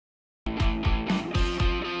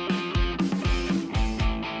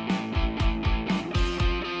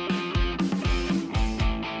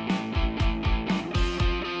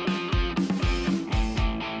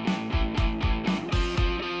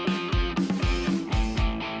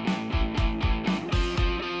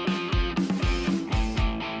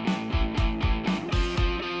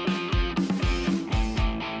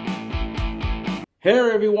Hey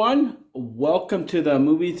everyone, welcome to the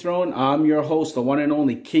Movie Throne. I'm your host, the one and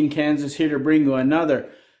only King Kansas, here to bring you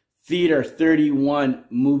another Theater 31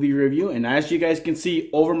 movie review. And as you guys can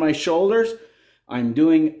see over my shoulders, I'm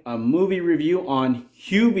doing a movie review on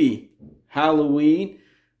Hubie Halloween.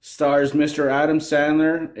 Stars Mr. Adam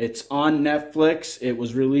Sandler. It's on Netflix. It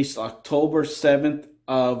was released October 7th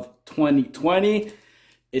of 2020.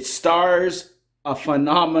 It stars a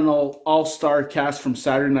phenomenal all-star cast from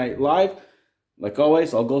Saturday Night Live. Like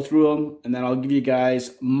always, I'll go through them, and then I'll give you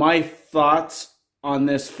guys my thoughts on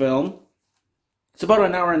this film. It's about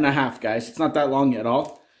an hour and a half, guys. It's not that long at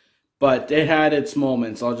all, but it had its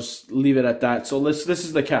moments. I'll just leave it at that. So this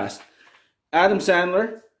is the cast. Adam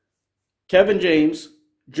Sandler, Kevin James,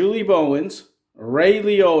 Julie Bowens, Ray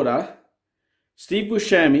Liotta, Steve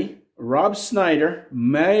Buscemi, Rob Schneider,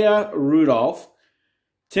 Maya Rudolph,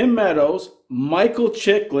 Tim Meadows, Michael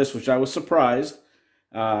Chiklis, which I was surprised,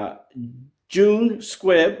 June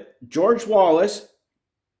Squibb, George Wallace,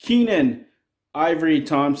 Kenan, Ivory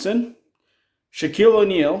Thompson, Shaquille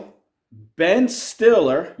O'Neal, Ben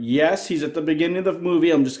Stiller. Yes, he's at the beginning of the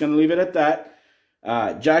movie. I'm just going to leave it at that.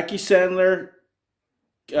 Jackie Sandler,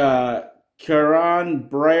 Karan,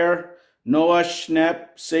 Brar, Noah Schnapp,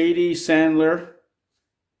 Sadie Sandler,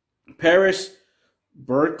 Paris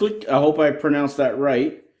Berkeley. I hope I pronounced that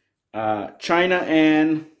right. China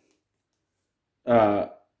and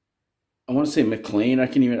I want to say McLean. I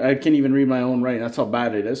can't even read my own writing. That's how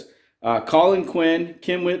bad it is. Colin, Quinn,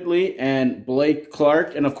 Kim Whitley, and Blake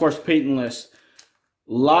Clark, and of course Peyton list.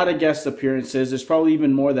 A lot of guest appearances. There's probably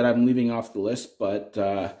even more that I'm leaving off the list, but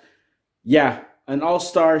yeah, an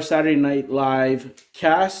all-star Saturday Night Live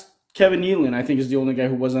cast. Kevin Nealon, I think, is the only guy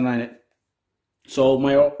who wasn't on it. So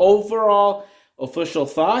my overall official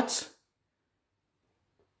thoughts: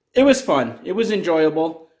 it was fun. It was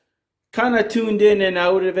enjoyable. Kind of tuned in and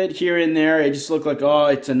out of it here and there. It just looked like, oh,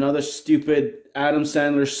 it's another stupid Adam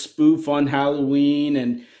Sandler spoof on Halloween,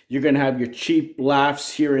 and you're going to have your cheap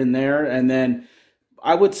laughs here and there. And then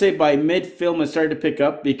I would say by mid-film it started to pick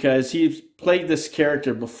up because he's played this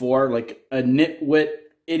character before, like a nitwit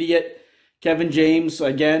idiot. Kevin James,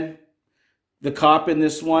 again, the cop in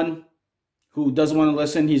this one, who doesn't want to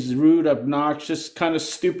listen. He's rude, obnoxious, kind of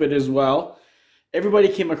stupid as well. Everybody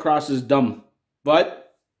came across as dumb, but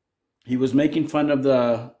he was making fun of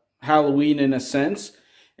the Halloween in a sense,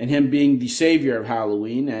 and him being the savior of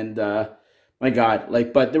Halloween. And my God,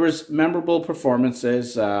 but there was memorable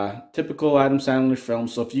performances, typical Adam Sandler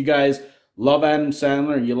films. So if you guys love Adam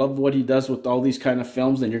Sandler, you love what he does with all these kind of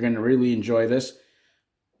films, then you're going to really enjoy this.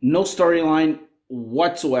 No storyline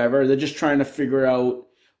whatsoever. They're just trying to figure out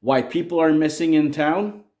why people are missing in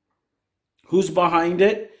town, who's behind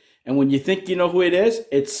it, and when you think you know who it is,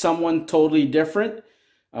 it's someone totally different.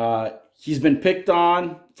 He's been picked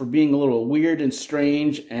on for being a little weird and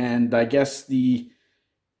strange, and I guess he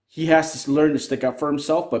has to learn to stick up for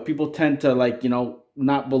himself, but people tend to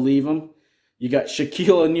not believe him. You got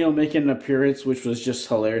Shaquille O'Neal making an appearance, which was just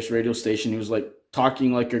hilarious. Radio station, he was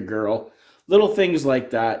talking like a girl. Little things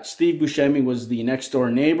like that. Steve Buscemi was the next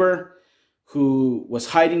door neighbor who was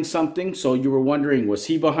hiding something, so you were wondering, was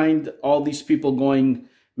he behind all these people going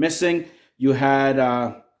missing? You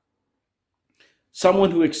had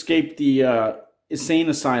someone who escaped the insane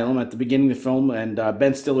asylum at the beginning of the film, and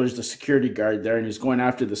Ben Stiller's the security guard there, and he's going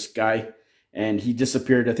after this guy, and he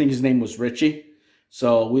disappeared. I think his name was Richie.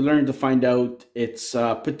 So we learned to find out it's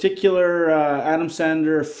a particular Adam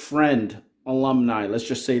Sandler friend, alumni. Let's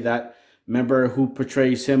just say that. Member who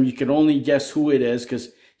portrays him. You can only guess who it is because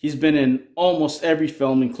he's been in almost every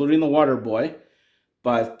film, including The Waterboy.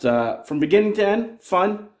 But from beginning to end,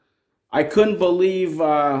 fun. I couldn't believe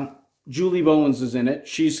Julie Bowens is in it.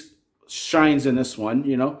 She shines in this one,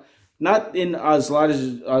 Not in as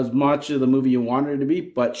much of the movie you want her to be,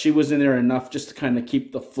 but she was in there enough just to kind of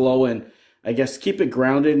keep the flow and I guess keep it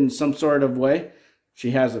grounded in some sort of way. She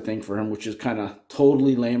has a thing for him, which is kind of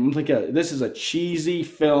totally lame. I'm thinking, this is a cheesy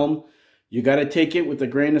film. You got to take it with a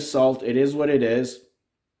grain of salt. It is what it is.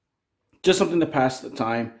 Just something to pass the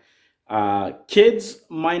time. Kids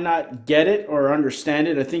might not get it or understand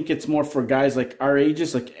it. I think it's more for guys like our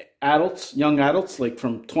ages, like adults, young adults,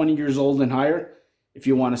 from 20 years old and higher, if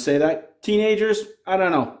you want to say that. Teenagers, I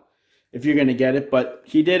don't know if you're going to get it, but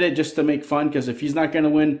he did it just to make fun, because if he's not going to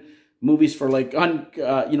win movies for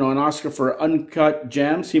an Oscar for Uncut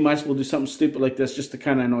Gems, he might as well do something stupid like this just to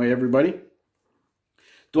kind of annoy everybody.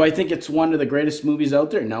 Do I think it's one of the greatest movies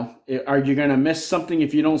out there? No. Are you going to miss something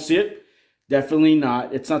if you don't see it? Definitely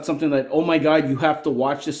not. It's not something that, oh my God, you have to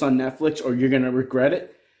watch this on Netflix or you're going to regret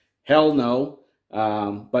it. Hell no.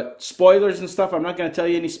 But spoilers and stuff, I'm not going to tell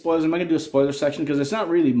you any spoilers. I'm not going to do a spoiler section because there's not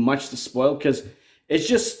really much to spoil, because It's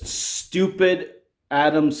just stupid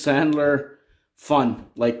Adam Sandler fun.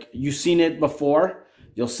 Like, you've seen it before.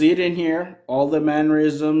 You'll see it in here. All the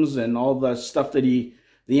mannerisms and all the stuff that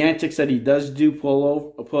the antics that he does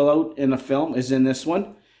pull out in a film is in this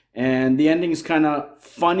one. And the ending is kind of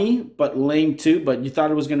funny, but lame too. But you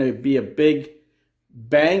thought it was going to be a big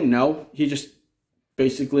bang. No, he just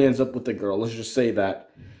basically ends up with the girl. Let's just say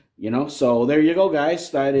that. You know, so there you go,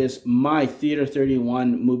 guys. That is my Theater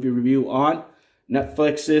 31 movie review on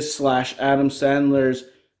Netflix's / Adam Sandler's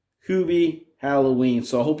Hubie Halloween.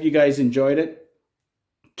 So I hope you guys enjoyed it.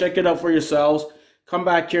 Check it out for yourselves. Come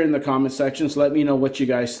back here in the comment sections. Let me know what you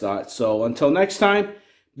guys thought. So until next time,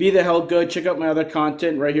 be the hell good. Check out my other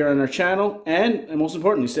content right here on our channel. And most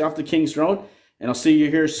importantly, stay off the King's Throne. And I'll see you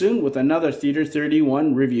here soon with another Theater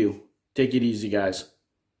 31 review. Take it easy, guys.